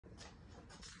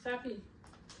Sidepiece.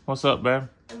 What's up, babe?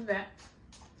 I'm back.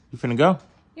 You finna go?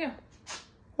 Yeah.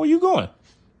 Where you going?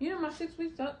 You know my 6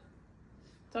 weeks up.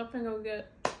 So I'm finna go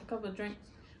get a couple of drinks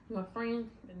with my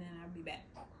friends, and then I'll be back.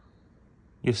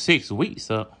 You're 6 weeks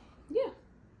up. Yeah.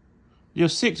 You're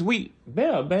 6 weeks.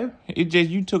 Yeah, babe. It just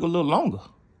you took a little longer.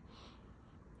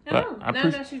 I know. Now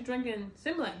that she's drinking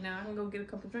Similac, now I can go get a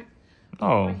couple of drinks.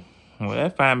 Oh, well,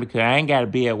 that's fine because I ain't got to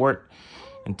be at work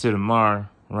until tomorrow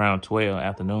around 12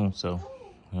 afternoon. So, you know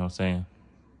what I'm saying?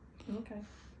 Okay.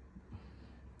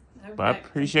 But I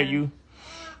appreciate you.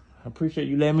 I appreciate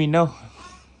you letting me know.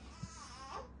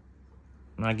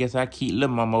 And I guess I keep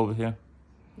little mama over here.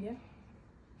 Yeah.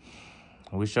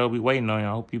 We sure be waiting on you.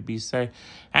 I hope you be safe.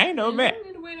 I ain't never met. You don't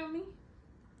need to wait on me.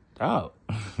 Oh,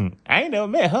 I ain't never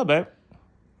met her, babe.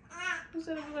 Who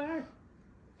said it was her?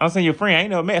 I'm saying your friend. I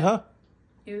ain't never met her.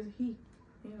 It was he.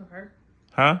 You know her.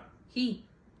 Huh? He.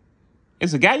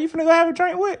 It's a guy you finna go have a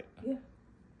drink with? Yeah.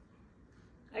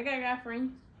 I got a guy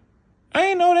friend. I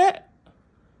ain't know that.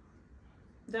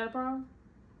 Is that a problem?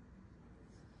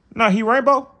 No, he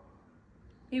rainbow?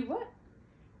 He what?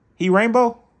 He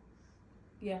rainbow?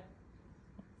 Yeah.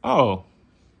 Oh.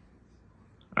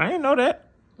 I ain't know that.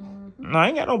 Mm-hmm. No, I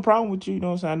ain't got no problem with you. You know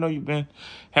what I'm saying? I know you've been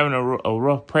having a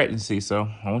rough pregnancy, so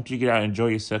I want you to get out and enjoy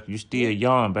yourself. You're still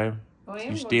young, baby. Oh, yeah,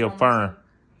 You're still firm.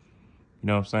 You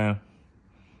know what I'm saying?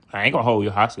 I ain't gonna hold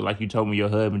your hostage like you told me your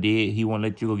husband did. He won't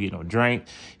let you go get no drink.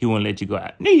 He won't let you go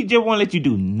out. He just won't let you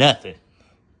do nothing.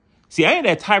 See, I ain't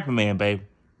that type of man, baby.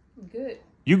 Good.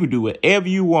 You can do whatever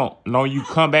you want as long as you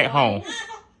come back home.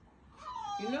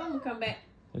 You know I'm gonna come back.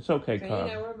 It's okay, So Carl. you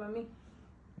gotta worry about me.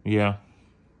 Yeah.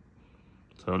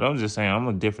 So I'm just saying, I'm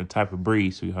a different type of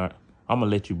breed, sweetheart. I'm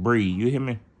gonna let you breathe. You hear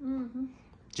me? Mm-hmm.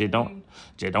 Just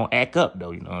don't act up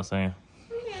though. You know what I'm saying?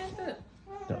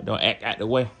 Yeah, Don't act out the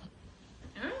way.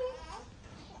 alright.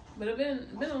 But it's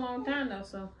been a long time though,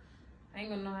 so I ain't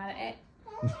gonna know how to act.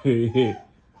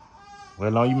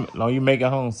 Well, long you make it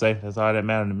home safe. That's all that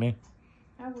matters to me.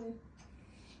 I will.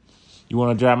 You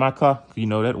want to drive my car? You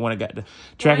know that one that got the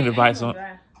tracking device on.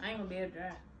 I ain't gonna be able to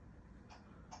drive.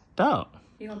 Dog.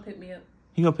 He gonna pick me up.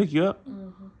 He gonna pick you up?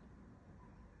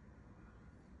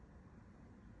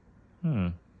 Mm-hmm.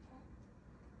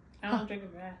 I don't drink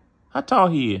and drive. How tall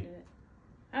he is?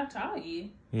 How tall he is?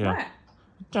 Yeah. Why?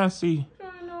 I'm trying to see. You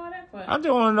want to know all that for? I just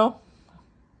want to know.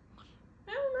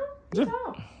 I don't know. He's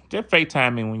tall. Just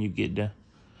FaceTime me when you get there.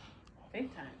 FaceTime.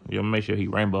 You'll make sure he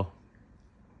rainbow.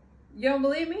 You don't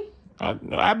believe me?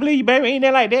 I believe you, baby. Ain't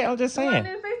that like that? I'm just saying. What I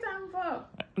did FaceTime for?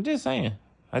 I'm just saying.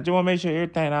 I just want to make sure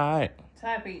everything all right.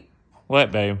 Sidepiece.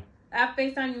 What, baby? I'll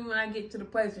FaceTime you when I get to the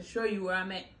place and show you where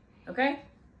I'm at. Okay?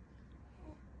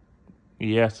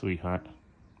 Yeah, sweetheart.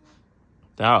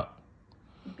 Dog.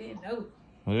 You being nosy.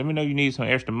 Well, let me know you need some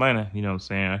extra money. You know what I'm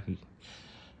saying?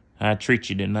 I'll treat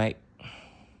you tonight.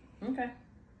 Okay.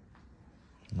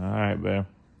 All right, babe.